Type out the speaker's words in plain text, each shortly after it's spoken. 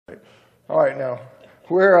All right, now,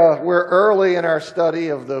 we're early in our study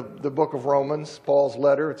of the book of Romans, Paul's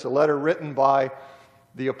letter. It's a letter written by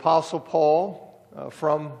the Apostle Paul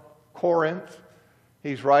from Corinth.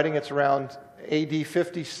 He's writing, it's around AD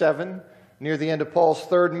 57, near the end of Paul's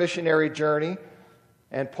third missionary journey.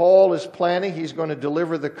 And Paul is planning, he's going to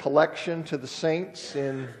deliver the collection to the saints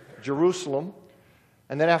in Jerusalem.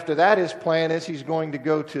 And then after that, his plan is he's going to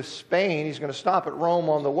go to Spain. He's going to stop at Rome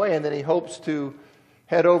on the way, and then he hopes to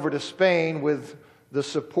head over to Spain with the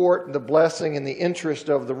support and the blessing and the interest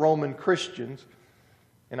of the Roman Christians.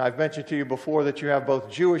 And I've mentioned to you before that you have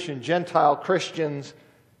both Jewish and Gentile Christians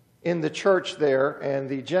in the church there, and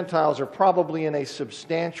the Gentiles are probably in a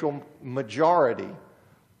substantial majority,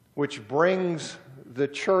 which brings the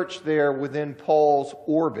church there within Paul's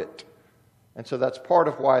orbit. And so that's part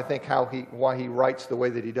of why I think why he writes the way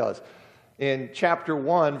that he does. In chapter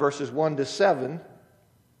 1, verses 1 to 7,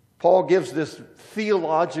 Paul gives this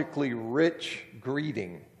theologically rich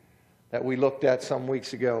greeting that we looked at some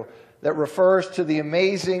weeks ago that refers to the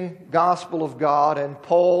amazing gospel of God and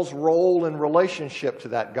Paul's role and relationship to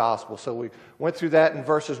that gospel. So we went through that in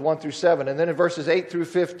verses 1 through 7. And then in verses 8 through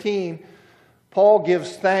 15, Paul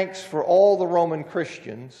gives thanks for all the Roman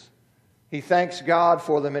Christians. He thanks God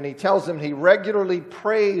for them, and he tells them he regularly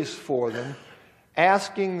prays for them,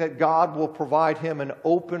 asking that God will provide him an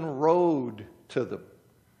open road to them.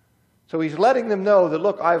 So he's letting them know that,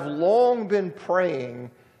 look, I've long been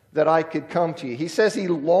praying that I could come to you. He says he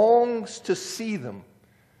longs to see them,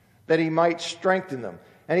 that he might strengthen them.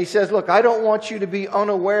 And he says, look, I don't want you to be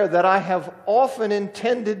unaware that I have often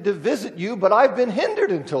intended to visit you, but I've been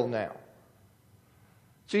hindered until now.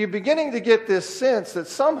 So you're beginning to get this sense that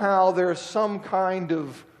somehow there's some kind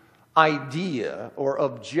of idea or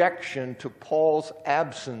objection to Paul's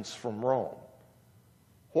absence from Rome.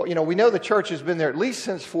 Well, we know the church has been there at least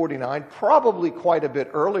since 49, probably quite a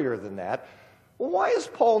bit earlier than that. Well, why has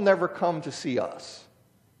Paul never come to see us?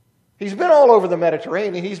 He's been all over the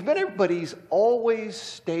Mediterranean, but he's always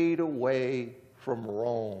stayed away from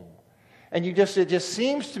Rome. And it just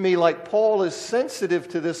seems to me like Paul is sensitive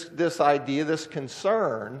to this idea, this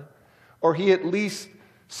concern, or he at least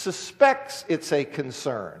suspects it's a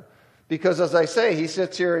concern. Because as I say, he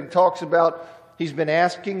sits here and talks about he's been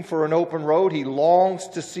asking for an open road. He longs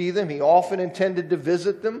to see them. He often intended to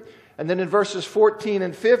visit them. And then in verses 14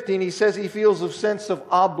 and 15, he says he feels a sense of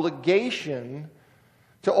obligation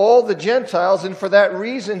to all the Gentiles. And for that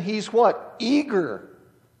reason, he's what? Eager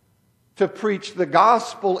to preach the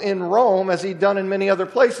gospel in Rome as he'd done in many other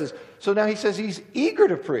places. So now he says he's eager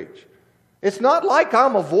to preach. It's not like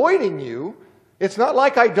I'm avoiding you. It's not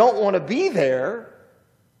like I don't want to be there.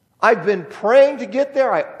 I've been praying to get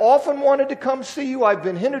there. I often wanted to come see you. I've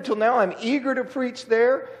been hindered till now. I'm eager to preach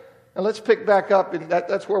there. And let's pick back up. And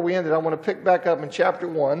that's where we ended. I want to pick back up in chapter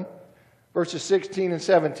 1, verses 16 and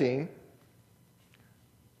 17.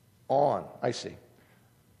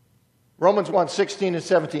 Romans 1, 16 and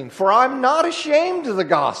 17. For I'm not ashamed of the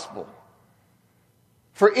gospel,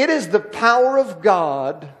 for it is the power of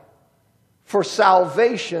God for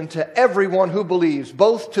salvation to everyone who believes,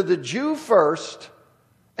 both to the Jew first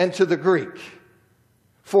and to the Greek.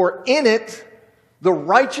 For in it the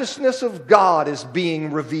righteousness of God is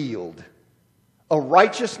being revealed, a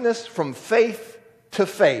righteousness from faith to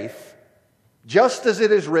faith, just as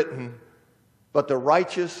it is written, but the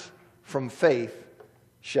righteous from faith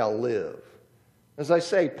shall live. As I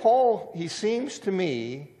say, Paul, he seems to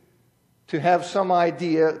me to have some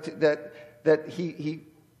idea that he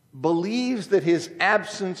believes that his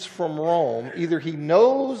absence from Rome, either he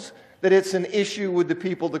knows that it's an issue with the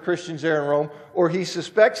people, the Christians there in Rome, or he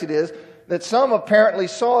suspects it is, that some apparently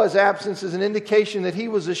saw his absence as an indication that he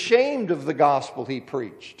was ashamed of the gospel he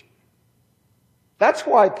preached. That's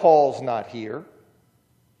why Paul's not here.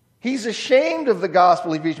 He's ashamed of the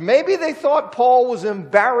gospel he preached. Maybe they thought Paul was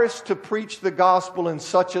embarrassed to preach the gospel in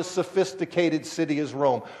such a sophisticated city as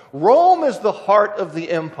Rome. Rome is the heart of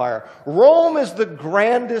the empire. Rome is the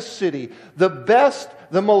grandest city, the best,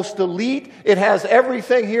 the most elite. It has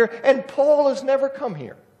everything here, and Paul has never come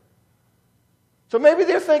here. So maybe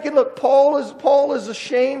they're thinking, look, Paul is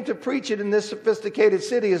ashamed to preach it in this sophisticated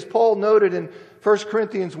city, as Paul noted in 1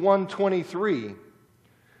 Corinthians 1:23.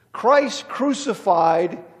 Christ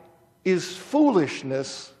crucified is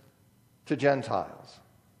foolishness to Gentiles.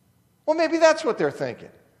 Well, maybe that's what they're thinking.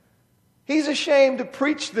 He's ashamed to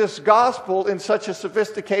preach this gospel in such a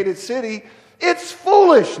sophisticated city. It's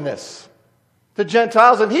foolishness to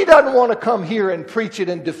Gentiles, and he doesn't want to come here and preach it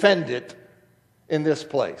and defend it in this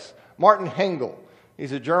place. Martin Hengel,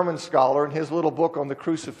 he's a German scholar, in his little book on the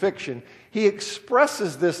crucifixion, he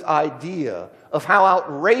expresses this idea of how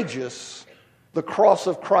outrageous the cross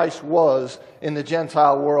of Christ was in the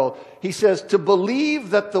Gentile world. He says, to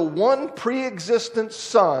believe that the one pre-existent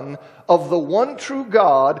Son of the one true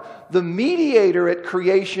God, the mediator at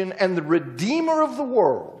creation and the Redeemer of the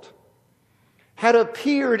world, had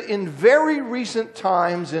appeared in very recent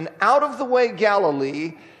times in out-of-the-way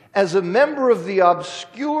Galilee as a member of the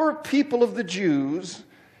obscure people of the Jews,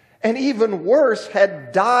 and even worse,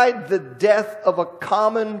 had died the death of a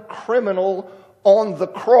common criminal on the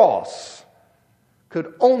cross,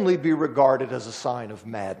 could only be regarded as a sign of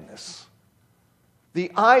madness.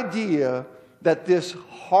 The idea that this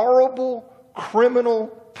horrible criminal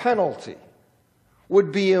penalty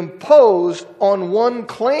would be imposed on one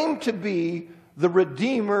claimed to be the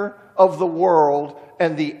Redeemer of the world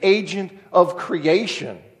and the agent of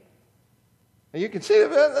creation. And you can see,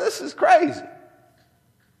 this is crazy.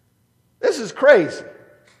 This is crazy.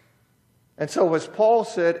 And so, as Paul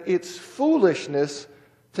said, it's foolishness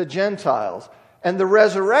to Gentiles. And the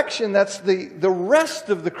resurrection, that's the rest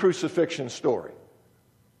of the crucifixion story.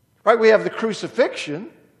 Right? We have the crucifixion,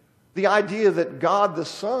 the idea that God the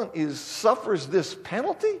Son suffers this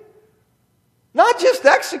penalty. Not just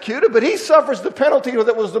executed, but he suffers the penalty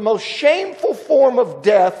that was the most shameful form of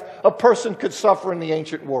death a person could suffer in the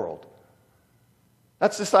ancient world.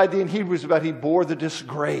 That's this idea in Hebrews about he bore the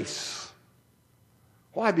disgrace.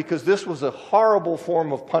 Why? Because this was a horrible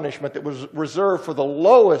form of punishment that was reserved for the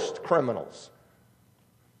lowest criminals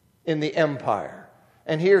in the empire.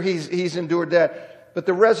 And here he's endured that. But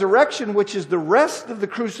the resurrection, which is the rest of the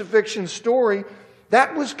crucifixion story,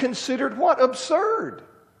 that was considered what? Absurd.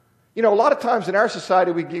 You know, a lot of times in our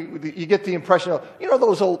society, you get the impression of,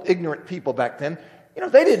 those old ignorant people back then,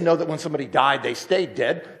 they didn't know that when somebody died, they stayed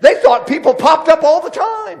dead. They thought people popped up all the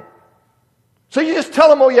time. So you just tell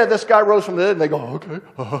them, oh yeah, this guy rose from the dead, and they go, okay,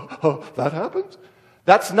 that happens.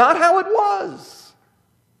 That's not how it was.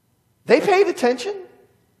 They paid attention.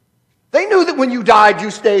 They knew that when you died, you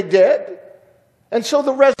stayed dead. And so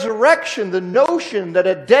the resurrection, the notion that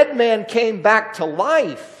a dead man came back to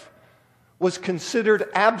life, was considered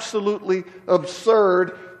absolutely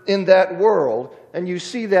absurd in that world. And you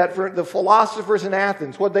see that for the philosophers in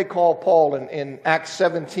Athens, what they call Paul in Acts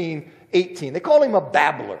 17:18. They call him a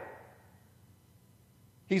babbler.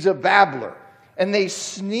 He's a babbler. And they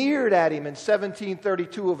sneered at him in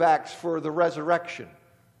 17:32 of Acts for the resurrection.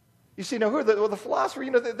 You see, now who are the philosophers?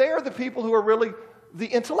 They are the people who are really the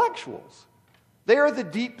intellectuals. They are the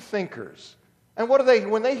deep thinkers. And what do they,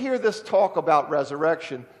 when they hear this talk about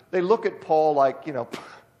resurrection, they look at Paul like,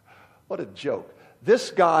 what a joke. This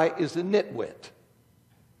guy is a nitwit.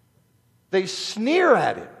 They sneer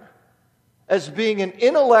at him as being an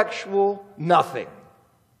intellectual nothing.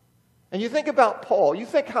 And you think about Paul, you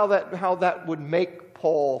think how that would make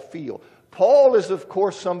Paul feel. Paul is, of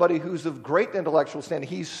course, somebody who's of great intellectual standing.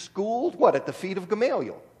 He's schooled, at the feet of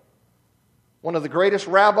Gamaliel, one of the greatest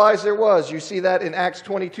rabbis there was. You see that in Acts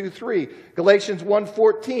 22:3. Galatians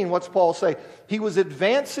 1:14, what's Paul say? He was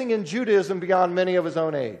advancing in Judaism beyond many of his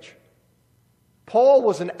own age. Paul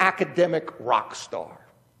was an academic rock star.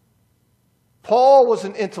 Paul was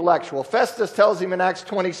an intellectual. Festus tells him in Acts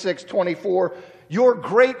 26:24, your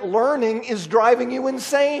great learning is driving you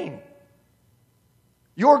insane.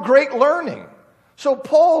 Your great learning. So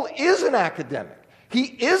Paul is an academic. He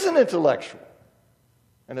is an intellectual.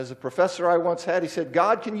 And as a professor I once had, he said,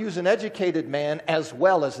 God can use an educated man as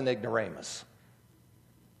well as an ignoramus.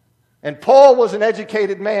 And Paul was an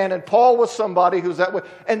educated man, and Paul was somebody who's that way.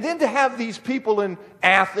 And then to have these people in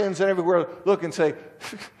Athens and everywhere look and say,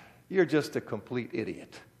 you're just a complete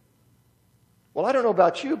idiot. Well, I don't know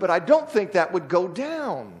about you, but I don't think that would go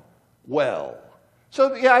down well. So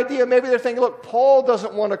the idea, maybe they're thinking, look, Paul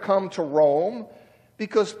doesn't want to come to Rome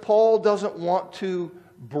because Paul doesn't want to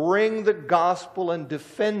bring the gospel and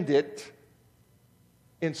defend it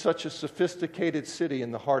in such a sophisticated city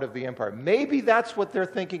in the heart of the empire. Maybe that's what they're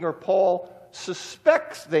thinking, or Paul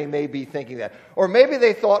suspects they may be thinking that. Or maybe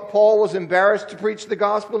they thought Paul was embarrassed to preach the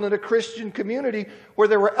gospel in a Christian community where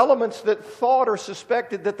there were elements that thought or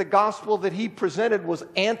suspected that the gospel that he presented was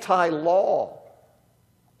anti-law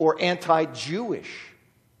or anti-Jewish.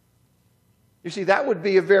 You see, that would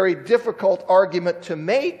be a very difficult argument to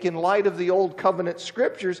make in light of the Old Covenant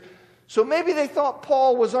scriptures. So maybe they thought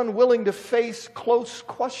Paul was unwilling to face close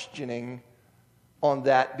questioning on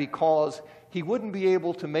that because he wouldn't be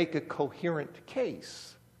able to make a coherent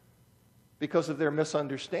case because of their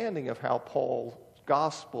misunderstanding of how Paul's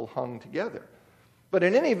gospel hung together. But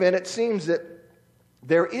in any event, it seems that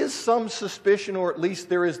there is some suspicion, or at least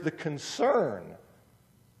there is the concern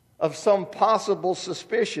of some possible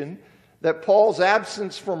suspicion that Paul's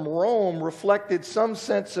absence from Rome reflected some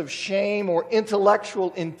sense of shame or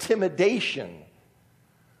intellectual intimidation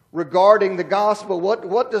regarding the gospel.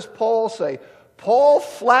 What does Paul say? Paul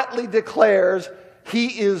flatly declares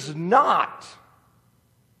he is not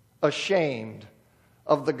ashamed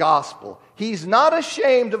of the gospel. He's not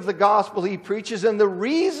ashamed of the gospel he preaches, and the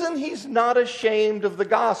reason he's not ashamed of the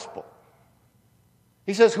gospel,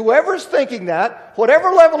 he says, whoever's thinking that,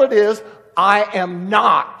 whatever level it is, I am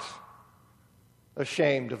not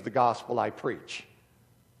ashamed of the gospel I preach.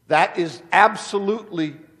 That is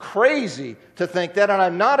absolutely crazy to think that, and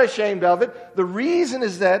I'm not ashamed of it. The reason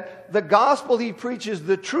is that the gospel he preaches,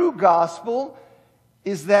 the true gospel,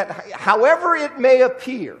 is that however it may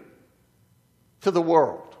appear to the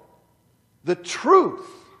world, the truth,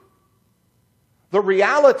 the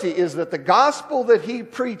reality is that the gospel that he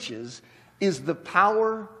preaches is the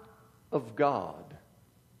power of God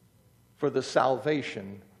for the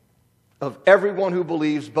salvation of everyone who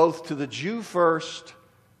believes, both to the Jew first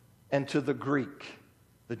and to the Greek,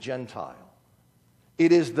 the Gentile.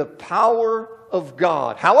 It is the power of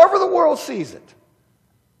God, however the world sees it.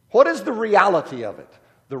 What is the reality of it?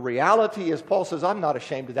 The reality is, Paul says, I'm not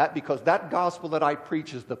ashamed of that, because that gospel that I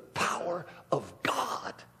preach is the power of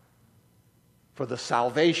God for the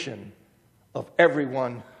salvation of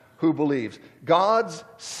everyone who believes. God's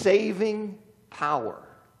saving power,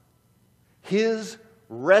 His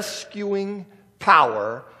rescuing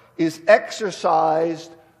power, is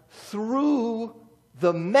exercised through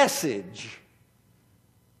the message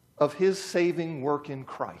of His saving work in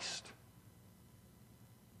Christ.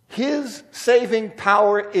 His saving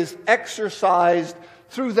power is exercised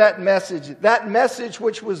through that message. That message,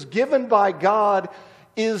 which was given by God,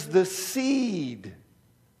 is the seed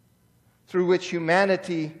through which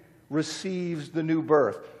humanity receives the new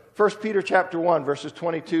birth. 1 Peter chapter 1, verses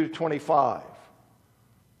 22 to 25.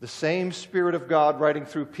 The same Spirit of God writing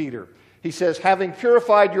through Peter. He says, having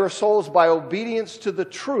purified your souls by obedience to the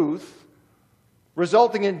truth,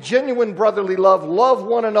 resulting in genuine brotherly love, love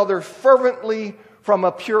one another fervently from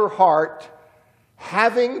a pure heart,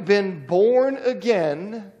 having been born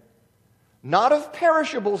again, not of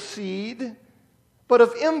perishable seed, but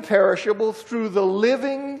of imperishable, through the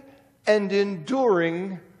living and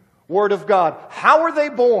enduring Word of God. How are they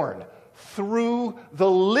born? Through the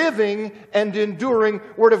living and enduring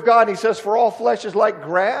Word of God. He says, for all flesh is like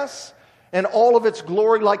grass, and all of its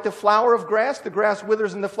glory like the flower of grass. The grass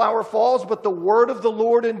withers and the flower falls, but the word of the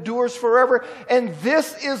Lord endures forever. And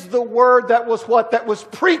this is the word that was what? That was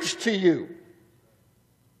preached to you.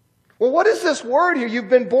 Well, what is this word here? You've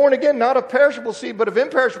been born again, not of perishable seed, but of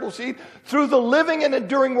imperishable seed, through the living and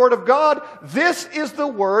enduring Word of God. This is the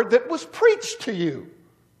word that was preached to you.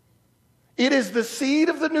 It is the seed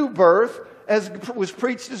of the new birth, as was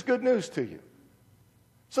preached as good news to you.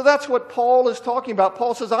 So that's what Paul is talking about.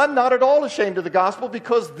 Paul says, I'm not at all ashamed of the gospel,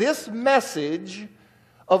 because this message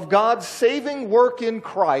of God's saving work in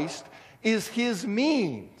Christ is His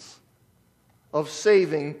means of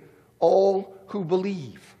saving all who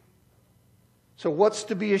believe. So what's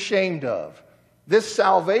to be ashamed of? This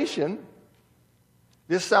salvation,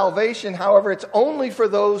 however, it's only for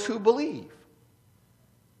those who believe.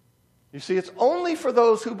 You see, it's only for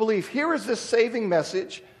those who believe. Here is this saving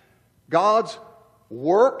message, God's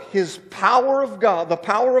work, His power of God, the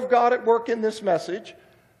power of God at work in this message,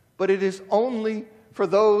 but it is only for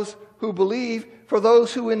those who believe, for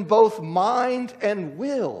those who in both mind and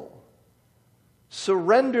will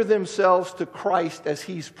surrender themselves to Christ as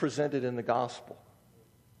He's presented in the gospel.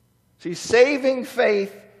 See, saving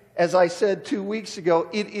faith, as I said 2 weeks ago,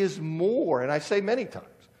 it is more, and I say many times,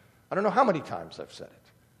 I don't know how many times I've said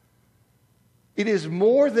it. It is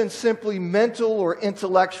more than simply mental or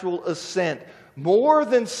intellectual assent, more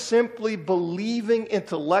than simply believing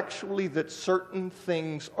intellectually that certain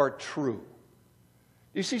things are true.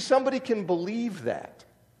 You see, somebody can believe that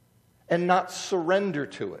and not surrender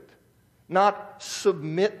to it, not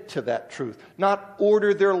submit to that truth, not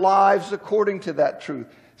order their lives according to that truth.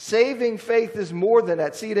 Saving faith is more than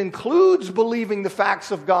that. See, it includes believing the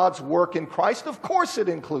facts of God's work in Christ. Of course it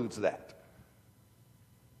includes that.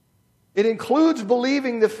 It includes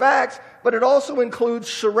believing the facts, but it also includes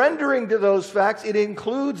surrendering to those facts. It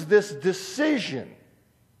includes this decision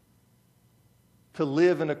to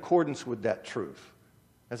live in accordance with that truth.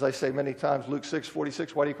 As I say many times, Luke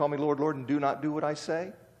 6:46, why do you call me Lord, Lord, and do not do what I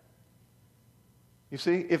say? You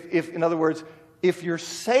see, if in other words, if you're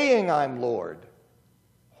saying I'm Lord,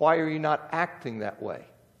 why are you not acting that way?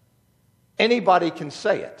 Anybody can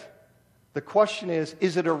say it. The question is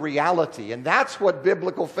it a reality? And that's what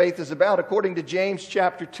biblical faith is about. According to James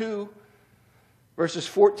chapter 2, Verses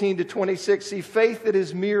 14 to 26, see, faith that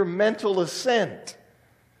is mere mental assent,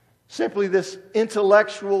 simply this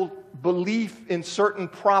intellectual belief in certain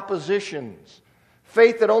propositions.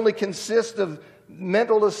 Faith that only consists of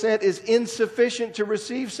mental assent is insufficient to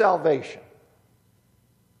receive salvation.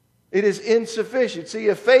 It is insufficient. See,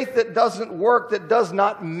 a faith that doesn't work, that does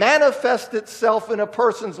not manifest itself in a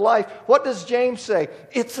person's life, what does James say?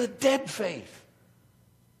 It's a dead faith.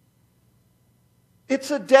 It's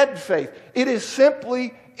a dead faith. It is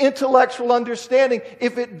simply intellectual understanding.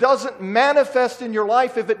 If it doesn't manifest in your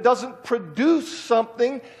life, if it doesn't produce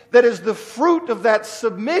something that is the fruit of that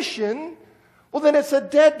submission, well, then it's a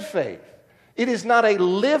dead faith. It is not a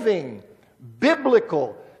living,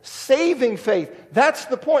 biblical, saving faith. That's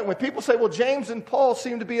the point. When people say, well, James and Paul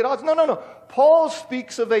seem to be at odds. No. Paul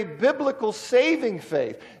speaks of a biblical saving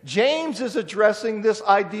faith. James is addressing this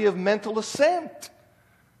idea of mental assent.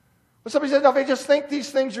 When somebody says, no, they just think these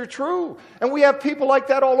things are true. And we have people like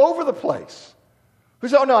that all over the place who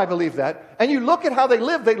say, oh, no, I believe that. And you look at how they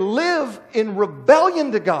live in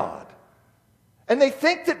rebellion to God. And they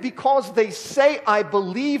think that because they say, I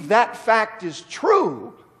believe that fact is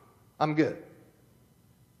true, I'm good.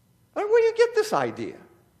 Where do you get this idea?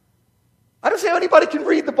 I don't say anybody can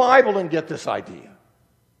read the Bible and get this idea.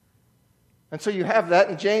 And so you have that,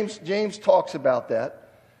 and James talks about that.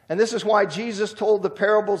 And this is why Jesus told the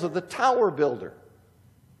parables of the tower builder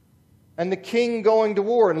and the king going to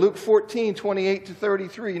war in Luke 14, 28 to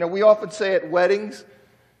 33. You know, we often say at weddings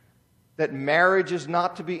that marriage is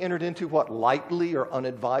not to be entered into, lightly or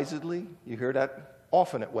unadvisedly. You hear that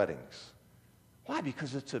often at weddings. Why?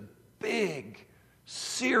 Because it's a big,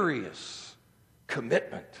 serious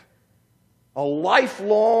commitment. A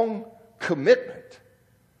lifelong commitment.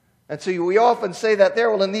 And so we often say that there.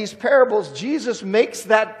 Well, in these parables, Jesus makes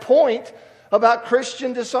that point about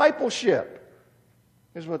Christian discipleship.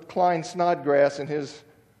 Here's what Klein Snodgrass in his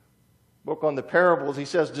book on the parables, he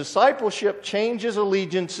says, discipleship changes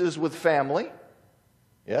allegiances with family.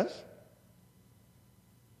 Yes?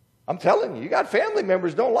 I'm telling you, you got family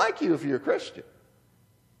members don't like you if you're a Christian.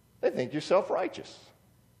 They think you're self-righteous.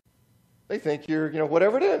 They think you're,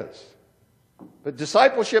 whatever it is. But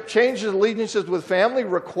discipleship changes allegiances with family,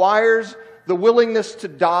 requires the willingness to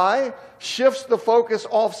die, shifts the focus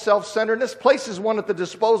off self-centeredness, places one at the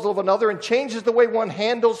disposal of another, and changes the way one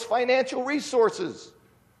handles financial resources.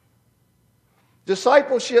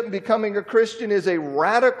 Discipleship and becoming a Christian is a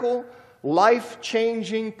radical,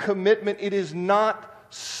 life-changing commitment. It is not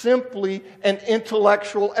simply an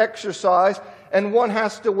intellectual exercise, and one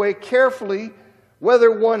has to weigh carefully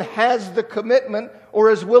whether one has the commitment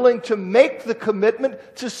or is willing to make the commitment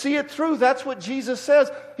to see it through. That's what Jesus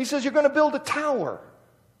says. He says, you're going to build a tower.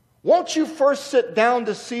 Won't you first sit down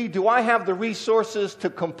to see, do I have the resources to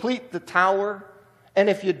complete the tower? And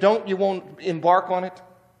if you don't, you won't embark on it?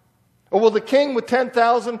 Or will the king with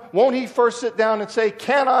 10,000, won't he first sit down and say,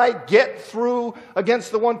 can I get through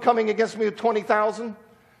against the one coming against me with 20,000?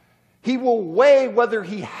 He will weigh whether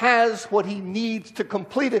he has what he needs to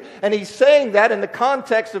complete it. And he's saying that in the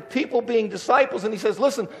context of people being disciples. And he says,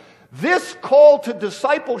 listen, this call to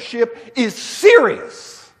discipleship is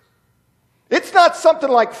serious. It's not something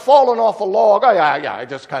like falling off a log. Oh, yeah, I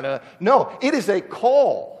just kind of... No, it is a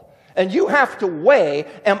call. And you have to weigh,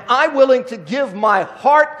 am I willing to give my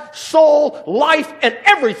heart, soul, life, and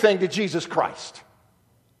everything to Jesus Christ?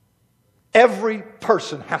 Every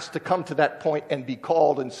person has to come to that point and be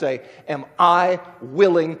called and say, am I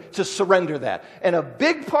willing to surrender that? And a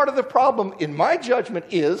big part of the problem, in my judgment,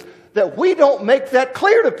 is that we don't make that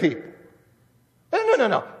clear to people.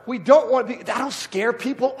 No. We don't want to be, that'll scare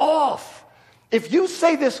people off. If you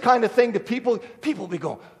say this kind of thing to people, people will be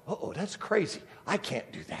going, uh-oh, that's crazy. I can't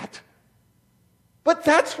do that. But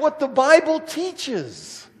that's what the Bible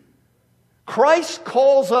teaches. Christ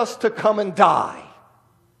calls us to come and die.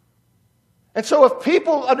 And so if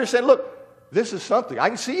people understand, look, this is something, I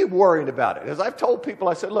can see you worrying about it. As I've told people,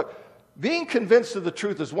 I said, look, being convinced of the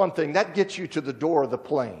truth is one thing. That gets you to the door of the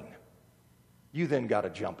plane. You then got to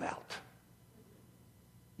jump out.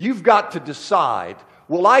 You've got to decide,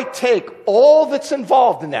 will I take all that's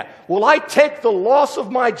involved in that? Will I take the loss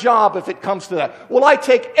of my job if it comes to that? Will I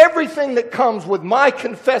take everything that comes with my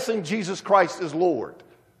confessing Jesus Christ as Lord?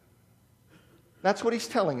 That's what he's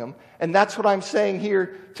telling them. And that's what I'm saying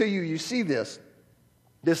here to you. You see this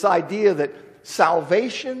idea that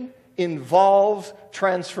salvation involves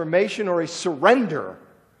transformation or a surrender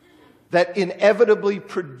that inevitably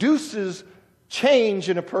produces change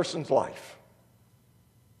in a person's life.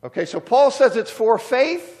 Okay, so Paul says it's for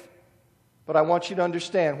faith, but I want you to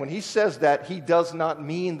understand, when he says that, he does not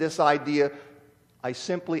mean this idea, I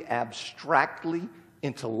simply abstractly,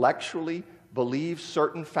 intellectually believes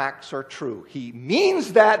certain facts are true. He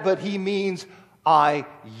means that, but he means I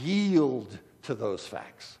yield to those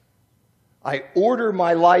facts. I order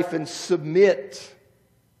my life and submit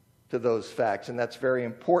to those facts, and that's very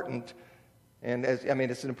important. And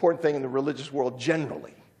it's an important thing in the religious world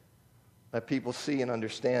generally, that people see and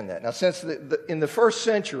understand that. Now, since in the first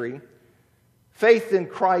century, faith in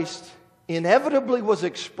Christ inevitably was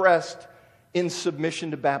expressed in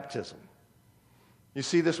submission to baptism. You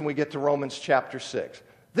see this when we get to Romans chapter 6.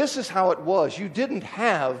 This is how it was. You didn't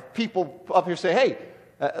have people up here say, hey,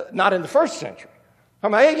 not in the first century.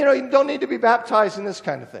 I'm like, hey, you don't need to be baptized in this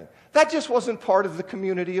kind of thing. That just wasn't part of the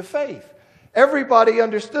community of faith. Everybody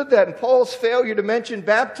understood that, and Paul's failure to mention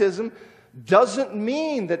baptism doesn't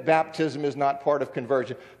mean that baptism is not part of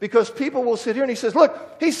conversion, because people will sit here and he says,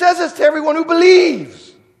 look, he says this to everyone who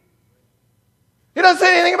believes. He doesn't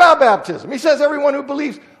say anything about baptism. He says everyone who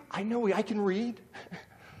believes. I know, I can read.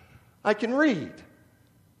 I can read.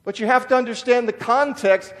 But you have to understand the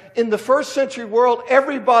context. In the first century world,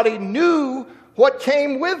 everybody knew what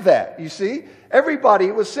came with that, you see. Everybody,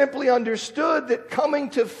 it was simply understood that coming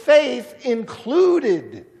to faith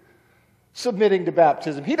included submitting to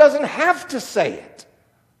baptism. He doesn't have to say it,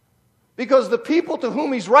 because the people to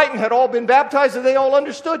whom he's writing had all been baptized, and they all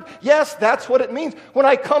understood, yes, that's what it means. When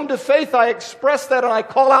I come to faith, I express that and I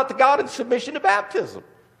call out to God in submission to baptism.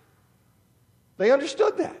 They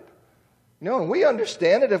understood that. And we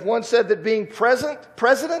understand it. If one said that being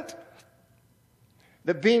president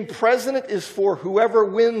is for whoever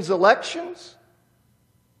wins elections,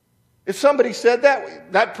 if somebody said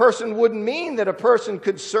that, that person wouldn't mean that a person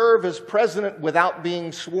could serve as president without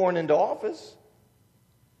being sworn into office.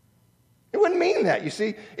 It wouldn't mean that, you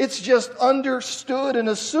see. It's just understood and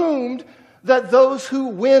assumed that those who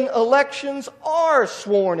win elections are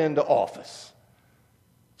sworn into office.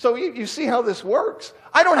 So you see how this works.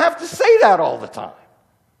 I don't have to say that all the time.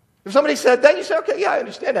 If somebody said that, you say, okay, yeah, I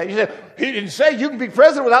understand that. You say, he didn't say you can be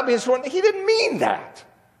president without being sworn. He didn't mean that.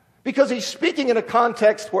 Because he's speaking in a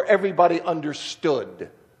context where everybody understood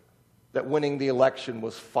that winning the election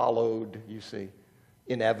was followed, you see,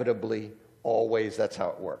 inevitably, always. That's how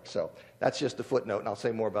it works. So that's just a footnote, and I'll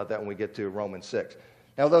say more about that when we get to Romans 6.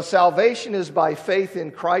 Now, though salvation is by faith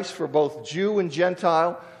in Christ for both Jew and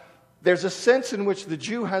Gentile, there's a sense in which the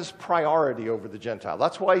Jew has priority over the Gentile.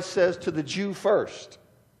 That's why he says to the Jew first.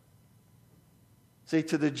 See,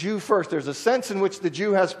 to the Jew first. There's a sense in which the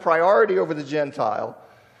Jew has priority over the Gentile.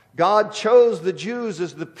 God chose the Jews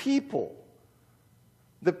as the people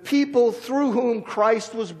through whom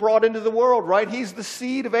Christ was brought into the world, right? He's the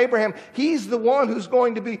seed of Abraham. He's the one who's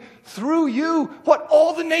going to be, through you, what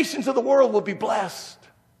all the nations of the world will be blessed.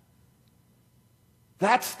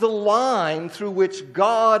 That's the line through which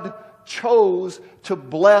God chose to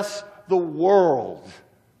bless the world,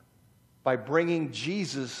 by bringing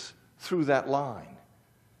Jesus through that line.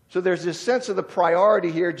 So there's this sense of the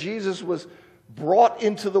priority here. Jesus was brought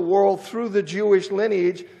into the world through the Jewish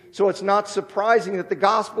lineage, so it's not surprising that the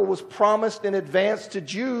gospel was promised in advance to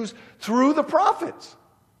Jews through the prophets.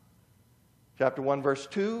 Chapter 1, verse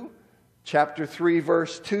 2, chapter 3,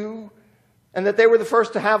 verse 2, and that they were the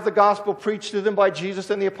first to have the gospel preached to them by Jesus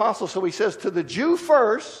and the apostles. So he says to the Jew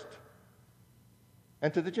first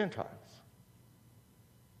and to the Gentiles.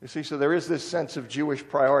 You see, so there is this sense of Jewish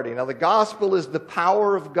priority. Now, the gospel is the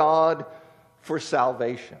power of God for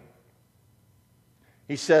salvation.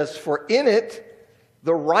 He says, for in it,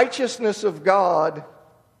 the righteousness of God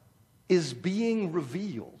is being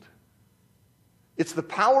revealed. It's the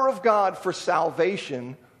power of God for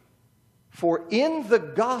salvation, for in the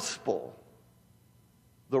gospel,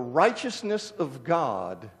 the righteousness of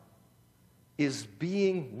God is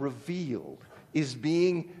being revealed, is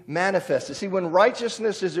being manifested. See, when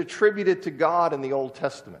righteousness is attributed to God in the Old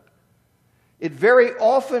Testament, it very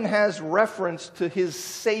often has reference to his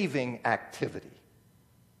saving activity.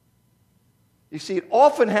 You see, it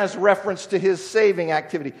often has reference to his saving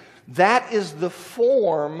activity. That is the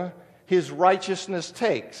form his righteousness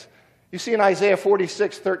takes. You see in Isaiah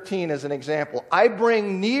 46:13 as an example, I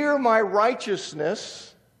bring near my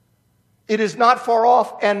righteousness, it is not far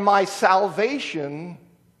off, and my salvation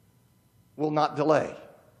will not delay.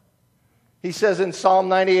 He says in Psalm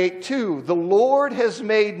 98:2, the Lord has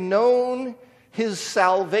made known his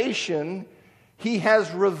salvation. He has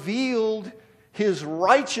revealed his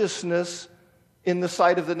righteousness in the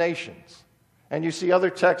sight of the nations. And you see other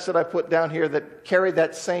texts that I put down here that carry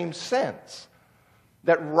that same sense.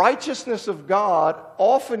 That righteousness of God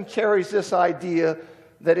often carries this idea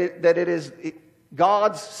that it is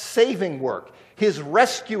God's saving work, his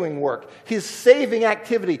rescuing work, his saving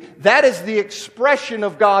activity. That is the expression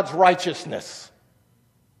of God's righteousness.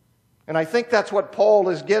 And I think that's what Paul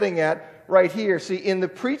is getting at right here. See, in the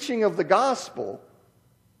preaching of the gospel,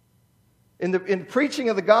 in preaching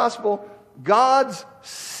of the gospel, God's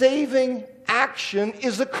saving action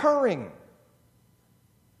is occurring.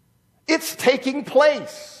 It's taking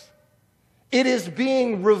place. It is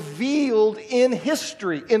being revealed in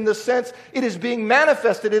history, in the sense it is being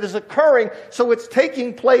manifested. It is occurring, so it's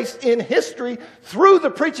taking place in history through the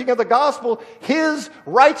preaching of the gospel. His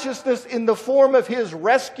righteousness in the form of His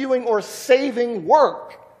rescuing or saving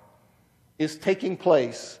work is taking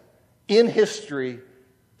place in history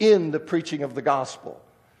in the preaching of the gospel.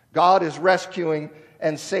 God is rescuing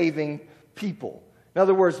and saving people. In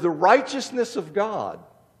other words, the righteousness of God,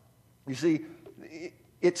 you see,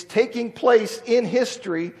 it's taking place in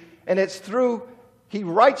history, and it's through He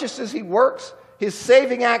righteous as He works. His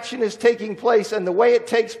saving action is taking place, and the way it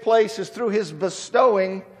takes place is through His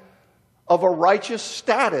bestowing of a righteous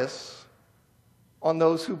status on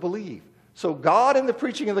those who believe. So God, in the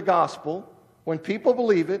preaching of the gospel, when people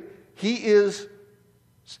believe it, He is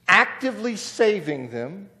actively saving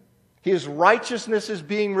them. His righteousness is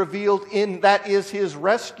being revealed in, that is, His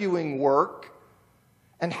rescuing work.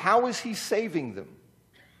 And how is He saving them?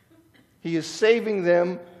 He is saving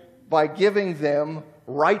them by giving them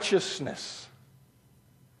righteousness.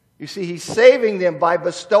 You see, He's saving them by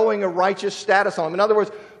bestowing a righteous status on them. In other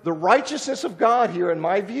words, the righteousness of God here, in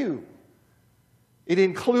my view, it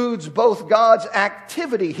includes both God's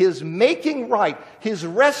activity, His making right, His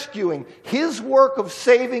rescuing, His work of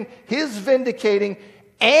saving, His vindicating,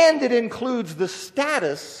 and it includes the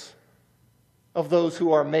status of those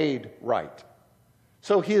who are made right.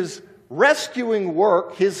 So His rescuing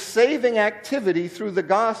work, His saving activity through the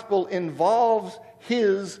gospel involves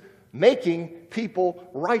His making people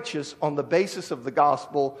righteous on the basis of the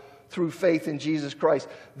gospel through faith in Jesus Christ.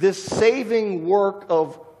 This saving work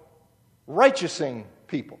of righteousing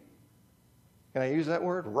people. Can I use that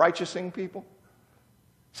word? Righteousing people?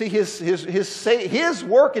 See, his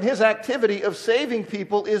work and His activity of saving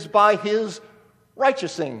people is by His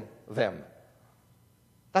righteousing them.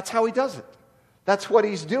 That's how He does it. That's what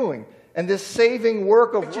He's doing. And this saving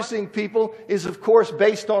work of righteousing people is, of course,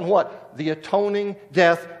 based on what? The atoning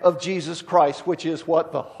death of Jesus Christ, which is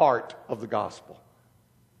what? The heart of the gospel.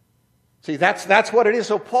 See, that's what it is.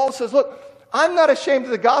 So Paul says, look, I'm not ashamed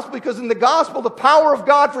of the gospel, because in the gospel, the power of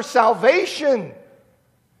God for salvation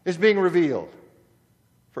is being revealed.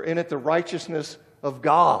 For in it, the righteousness of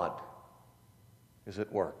God is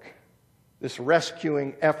at work. This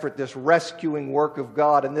rescuing effort, this rescuing work of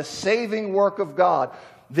God, and this saving work of God,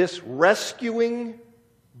 this rescuing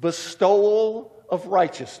bestowal of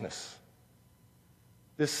righteousness,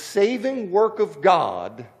 this saving work of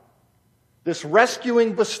God, this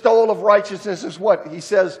rescuing bestowal of righteousness is what? He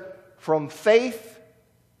says, from faith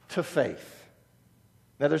to faith.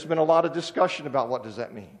 Now, there's been a lot of discussion about what does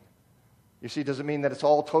that mean. You see, does it mean that it's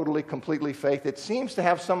all totally, completely faith? It seems to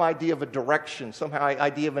have some idea of a direction, somehow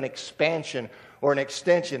idea of an expansion or an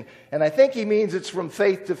extension. And I think he means it's from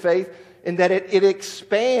faith to faith in that it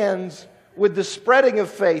expands with the spreading of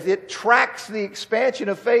faith. It tracks the expansion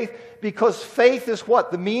of faith because faith is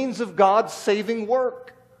what? The means of God's saving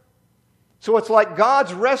work. So it's like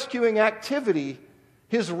God's rescuing activity,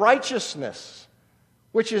 His righteousness,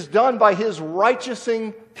 which is done by His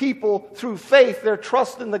righteousing people through faith, their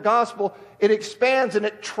trust in the gospel. It expands and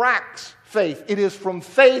it tracks faith. It is from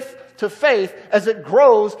faith to faith as it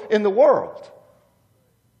grows in the world.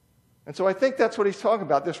 And so I think that's what he's talking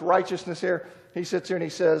about, this righteousness here. He sits here and he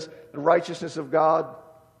says, the righteousness of God,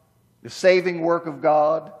 the saving work of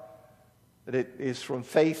God, that it is from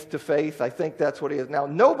faith to faith. I think that's what it is. Now,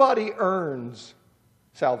 nobody earns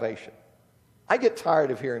salvation. I get tired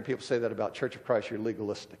of hearing people say that about Church of Christ, you're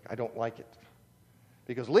legalistic. I don't like it.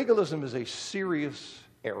 Because legalism is a serious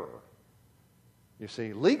error. You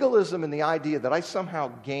see, legalism and the idea that I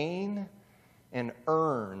somehow gain and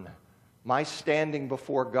earn my standing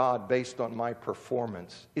before God based on my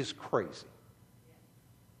performance is crazy.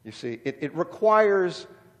 You see, it requires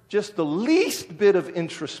just the least bit of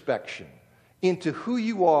introspection into who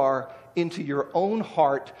you are, into your own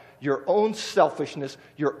heart, your own selfishness,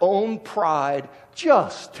 your own pride.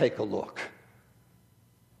 Just take a look.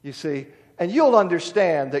 You see, and you'll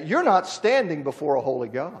understand that you're not standing before a holy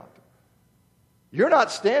God. You're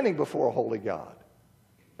not standing before a holy God.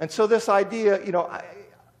 And so this idea, you know,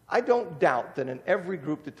 I don't doubt that in every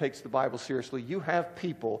group that takes the Bible seriously, you have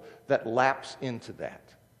people that lapse into that.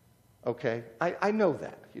 Okay? I know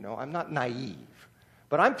that. You know, I'm not naive.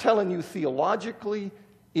 But I'm telling you, theologically,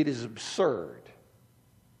 it is absurd.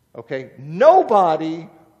 Okay? Nobody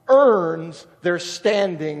earns their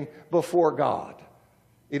standing before God.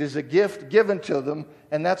 It is a gift given to them,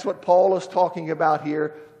 and that's what Paul is talking about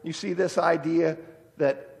here. You see this idea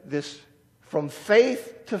that this, from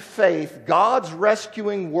faith to faith, God's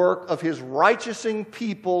rescuing work of his righteousing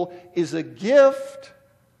people is a gift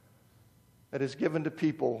that is given to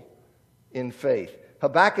people in faith.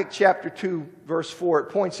 Habakkuk chapter 2, verse 4, it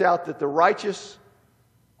points out that the righteous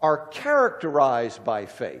are characterized by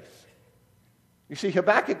faith. You see,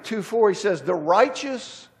 Habakkuk 2:4, he says, the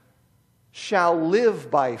righteous shall live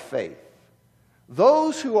by faith.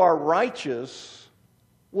 Those who are righteous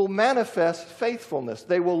will manifest faithfulness.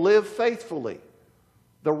 They will live faithfully.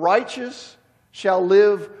 The righteous shall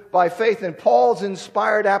live by faith. In Paul's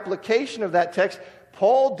inspired application of that text,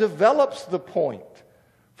 Paul develops the point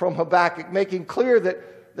from Habakkuk, making clear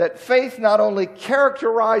that faith not only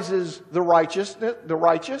characterizes the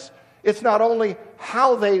righteous, it's not only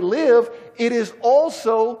how they live, it is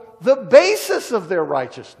also the basis of their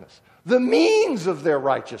righteousness, the means of their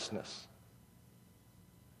righteousness.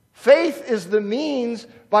 Faith is the means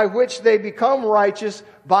by which they become righteous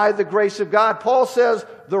by the grace of God. Paul says,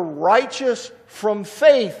 the righteous from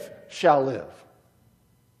faith shall live.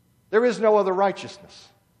 There is no other righteousness.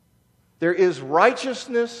 There is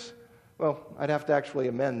righteousness. Well, I'd have to actually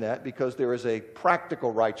amend that, because there is a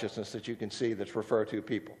practical righteousness that you can see that's referred to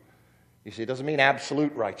people. You see, it doesn't mean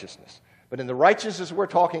absolute righteousness. But in the righteousness we're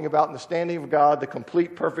talking about, in the standing of God, the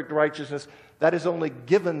complete, perfect righteousness, that is only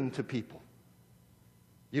given to people.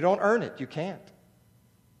 You don't earn it. You can't.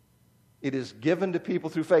 It is given to people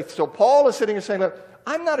through faith. So Paul is sitting and saying, look,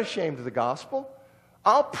 I'm not ashamed of the gospel.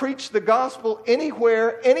 I'll preach the gospel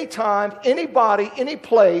anywhere, anytime, anybody, any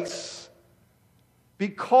place,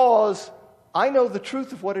 because I know the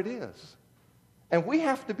truth of what it is. And we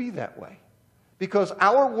have to be that way, because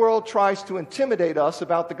our world tries to intimidate us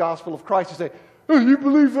about the gospel of Christ and say, oh, you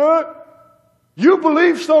believe that? You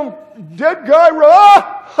believe some dead guy?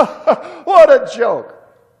 What a joke.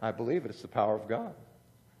 I believe it. It's the power of God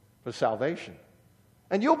for salvation.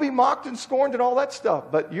 And you'll be mocked and scorned and all that stuff,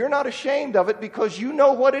 but you're not ashamed of it because you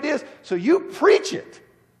know what it is. So you preach it.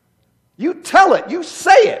 You tell it. You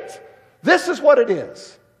say it. This is what it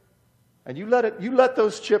is. And you let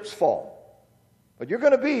those chips fall. But you're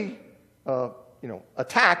going to be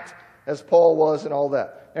attacked as Paul was and all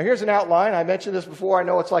that. Now here's an outline. I mentioned this before. I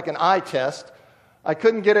know it's like an eye test. I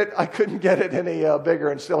couldn't get it any bigger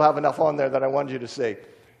and still have enough on there that I wanted you to see.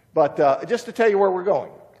 But just to tell you where we're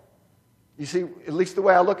going. You see, at least the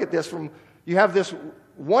way I look at this, you have this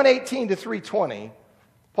 118 to 320.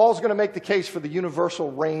 Paul's going to make the case for the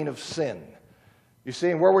universal reign of sin. You see,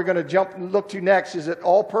 and where we're going to look to next is that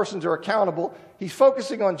all persons are accountable. He's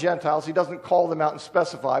focusing on Gentiles. He doesn't call them out and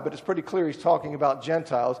specify, but it's pretty clear he's talking about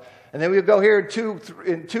Gentiles. And then we'll go here in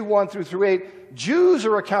 2:1 through 3:8. Jews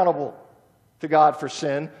are accountable to God for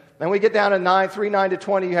sin. Then we get down to 3:9 to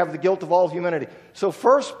 20, you have the guilt of all humanity. So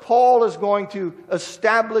first, Paul is going to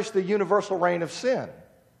establish the universal reign of sin,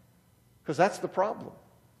 because that's the problem.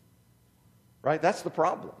 Right? That's the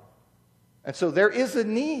problem. And so there is a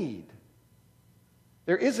need.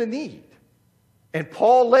 There is a need. And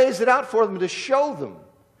Paul lays it out for them to show them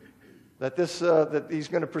that that he's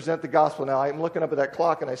going to present the gospel. Now, I'm looking up at that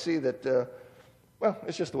clock and I see that,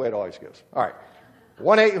 it's just the way it always goes. All right.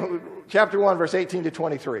 Chapter 1, verse 18 to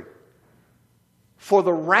 23. For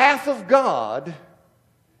the wrath of God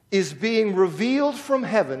is being revealed from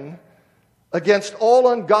heaven against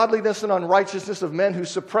all ungodliness and unrighteousness of men who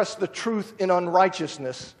suppress the truth in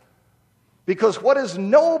unrighteousness, because what is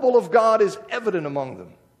knowable of God is evident among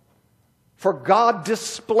them, for God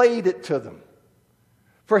displayed it to them.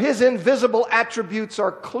 For his invisible attributes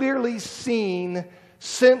are clearly seen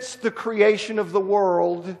since the creation of the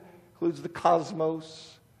world, includes the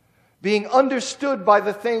cosmos, being understood by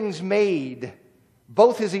the things made,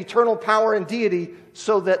 both his eternal power and deity,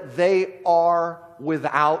 so that they are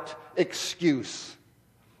without excuse.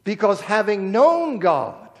 Because having known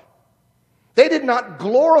God, they did not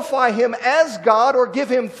glorify him as God or give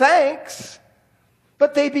him thanks,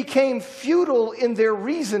 but they became futile in their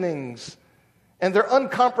reasonings, and their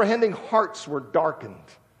uncomprehending hearts were darkened.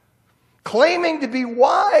 Claiming to be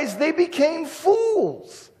wise, they became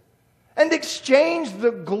fools, and exchanged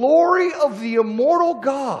the glory of the immortal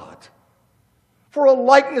God for a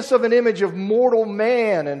likeness of an image of mortal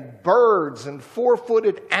man and birds and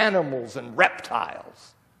four-footed animals and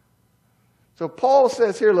reptiles. So Paul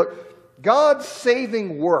says here, look, God's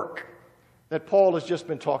saving work that Paul has just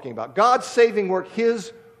been talking about, God's saving work,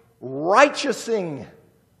 his righteousing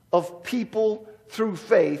of people through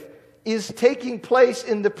faith, is taking place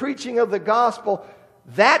in the preaching of the gospel.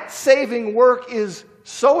 That saving work is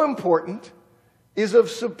so important, is of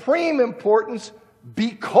supreme importance,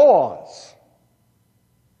 because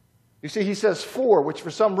You see, he says for, which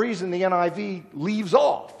for some reason the NIV leaves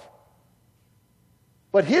off.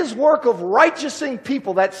 But his work of righteousing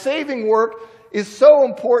people, that saving work, is so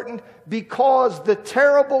important because the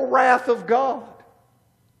terrible wrath of God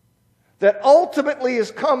that ultimately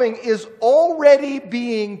is coming is already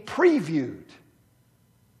being previewed.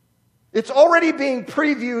 It's already being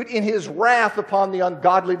previewed in his wrath upon the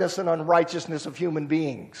ungodliness and unrighteousness of human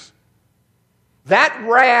beings. That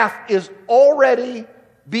wrath is already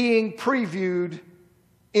being previewed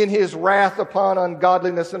in his wrath upon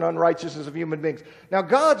ungodliness and unrighteousness of human beings. Now,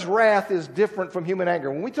 God's wrath is different from human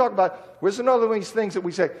anger. When we talk about, here's another one of these things that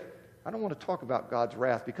we say, I don't want to talk about God's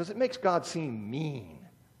wrath because it makes God seem mean.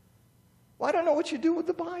 Well, I don't know what you do with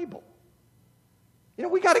the Bible. You know,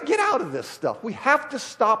 we got to get out of this stuff. We have to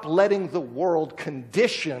stop letting the world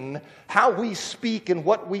condition how we speak and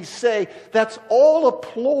what we say. That's all a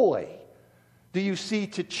ploy, do you see,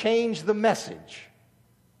 to change the message.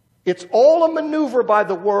 It's all a maneuver by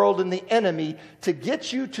the world and the enemy to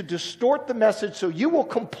get you to distort the message so you will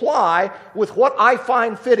comply with what I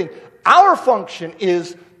find fitting. Our function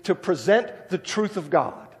is to present the truth of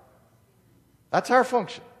God. That's our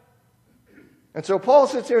function. And so Paul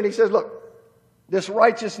sits here and he says, look, this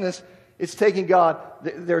righteousness, it's taking God.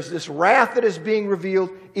 There's this wrath that is being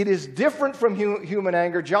revealed. It is different from human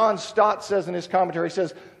anger. John Stott says in his commentary, he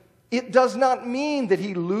says, it does not mean that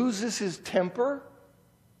he loses his temper,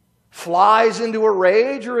 flies into a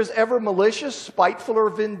rage, or is ever malicious, spiteful, or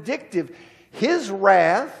vindictive. His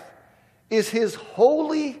wrath is his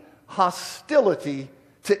holy hostility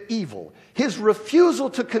to evil, his refusal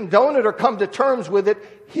to condone it or come to terms with it,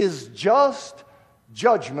 his just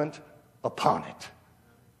judgment upon it.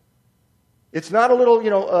 It's not a little,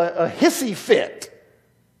 a hissy fit.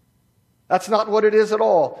 That's not what it is at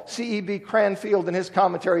all. C.E.B. Cranfield in his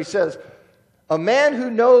commentary says, a man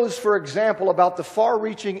who knows, for example, about the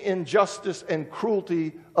far-reaching injustice and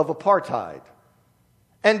cruelty of apartheid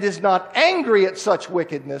and is not angry at such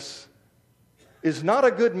wickedness is not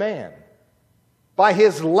a good man. By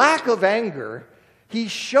his lack of anger, he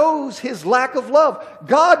shows his lack of love.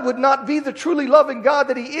 God would not be the truly loving God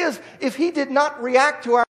that he is if he did not react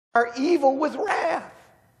to our evil with wrath.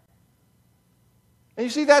 And you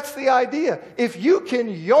see, that's the idea. If you can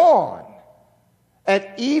yawn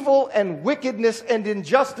at evil and wickedness and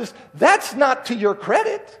injustice, that's not to your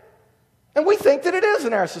credit. And we think that it is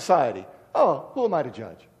in our society. Oh, who am I to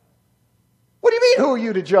judge? What do you mean, who are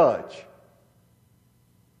you to judge?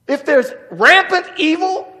 If there's rampant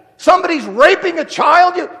evil, somebody's raping a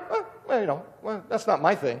child, that's not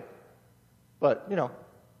my thing. But,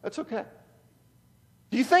 that's okay.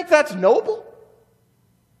 Do you think that's noble?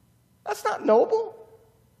 That's not noble.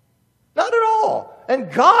 Not at all.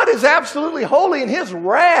 And God is absolutely holy, and his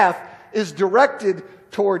wrath is directed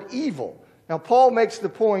toward evil. Now, Paul makes the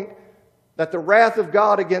point that the wrath of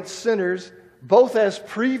God against sinners, both as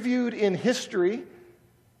previewed in history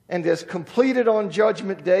and as completed on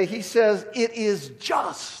Judgment Day, he says it is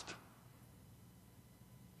just.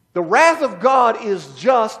 The wrath of God is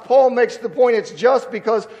just. Paul makes the point it's just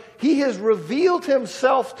because he has revealed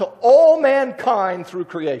himself to all mankind through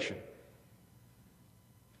creation.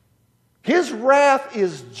 His wrath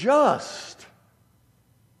is just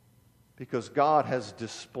because God has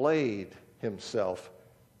displayed himself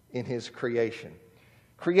in his creation.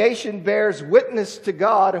 Creation bears witness to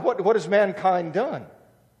God. And what has mankind done?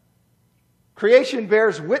 Creation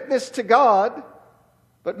bears witness to God,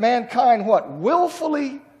 but mankind what?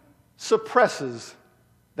 Willfully suppresses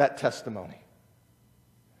that testimony.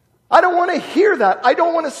 I don't want to hear that. I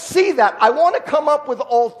don't want to see that. I want to come up with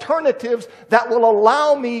alternatives that will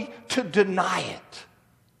allow me to deny it.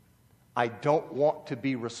 I don't want to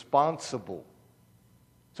be responsible.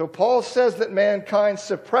 So Paul says that mankind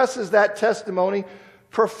suppresses that testimony,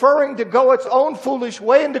 preferring to go its own foolish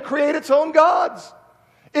way and to create its own gods.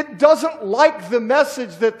 It doesn't like the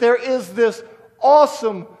message that there is this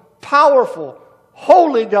awesome, powerful,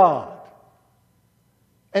 holy God.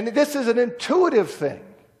 And this is an intuitive thing.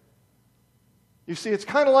 You see, it's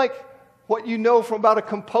kind of like what you know about a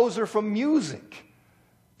composer from music.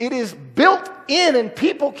 It is built in and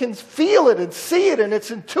people can feel it and see it and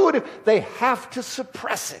it's intuitive. They have to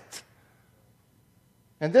suppress it.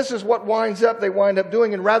 And this is what they wind up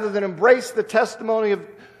doing. And rather than embrace the testimony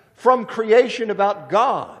from creation about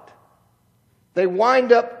God, they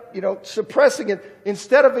wind up, suppressing it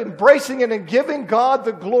instead of embracing it and giving God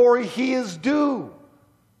the glory he is due.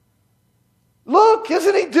 Look,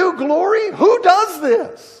 isn't he due glory? Who does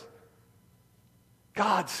this?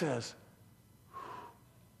 God says,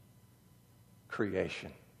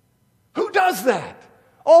 creation. Who does that?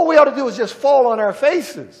 All we ought to do is just fall on our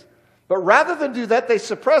faces. But rather than do that, they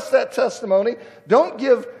suppress that testimony, don't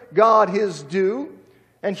give God his due,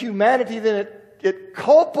 and humanity then it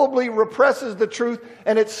culpably represses the truth,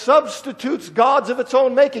 and it substitutes gods of its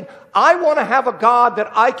own making. I want to have a God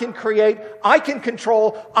that I can create, I can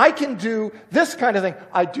control, I can do this kind of thing.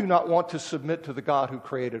 I do not want to submit to the God who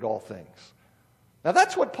created all things. Now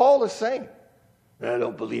that's what Paul is saying. I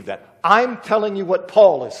don't believe that. I'm telling you what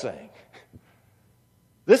Paul is saying.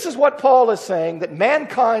 This is what Paul is saying, that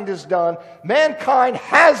mankind has done. Mankind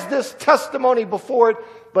has this testimony before it,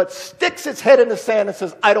 but sticks its head in the sand and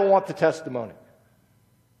says, I don't want the testimony.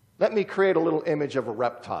 Let me create a little image of a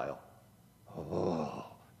reptile. Oh,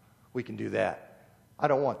 we can do that. I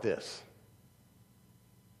don't want this.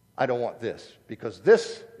 I don't want this, because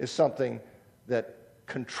this is something that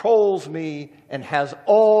controls me and has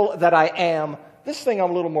all that I am. This thing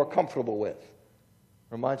I'm a little more comfortable with.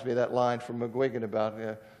 Reminds me of that line from McGuigan about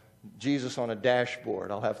Jesus on a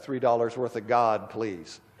dashboard. I'll have $3 worth of God,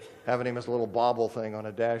 please. Having him as a little bauble thing on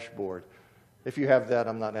a dashboard. If you have that,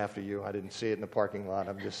 I'm not after you. I didn't see it in the parking lot.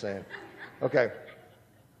 I'm just saying. Okay.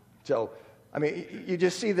 So, I mean, you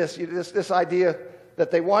just see this idea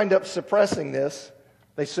that they wind up suppressing this.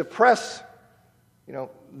 They suppress,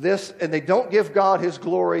 this, and they don't give God his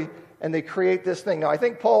glory, and they create this thing. Now, I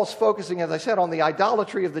think Paul's focusing, as I said, on the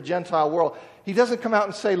idolatry of the Gentile world. He doesn't come out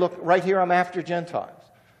and say, look, right here I'm after Gentiles.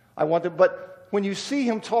 But when you see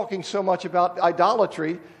him talking so much about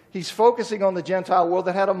idolatry, he's focusing on the Gentile world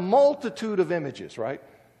that had a multitude of images, right?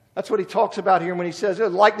 That's what he talks about here when he says, the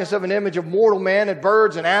likeness of an image of mortal man and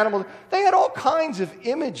birds and animals. They had all kinds of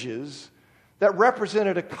images that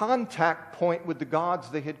represented a contact point with the gods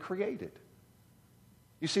they had created.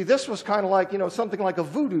 You see, this was kind of like, something like a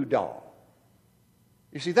voodoo doll.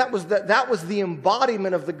 You see, that was the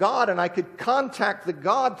embodiment of the God, and I could contact the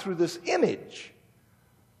God through this image.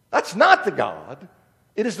 That's not the God.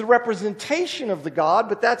 It is the representation of the God,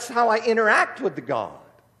 but that's how I interact with the God.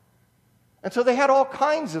 And so they had all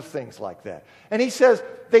kinds of things like that. And he says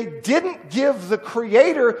they didn't give the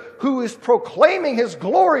Creator who is proclaiming his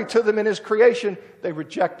glory to them in his creation. They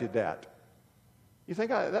rejected that. You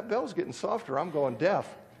think, that bell's getting softer. I'm going deaf.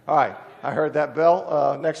 All right, I heard that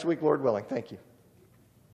bell. Next week, Lord willing. Thank you.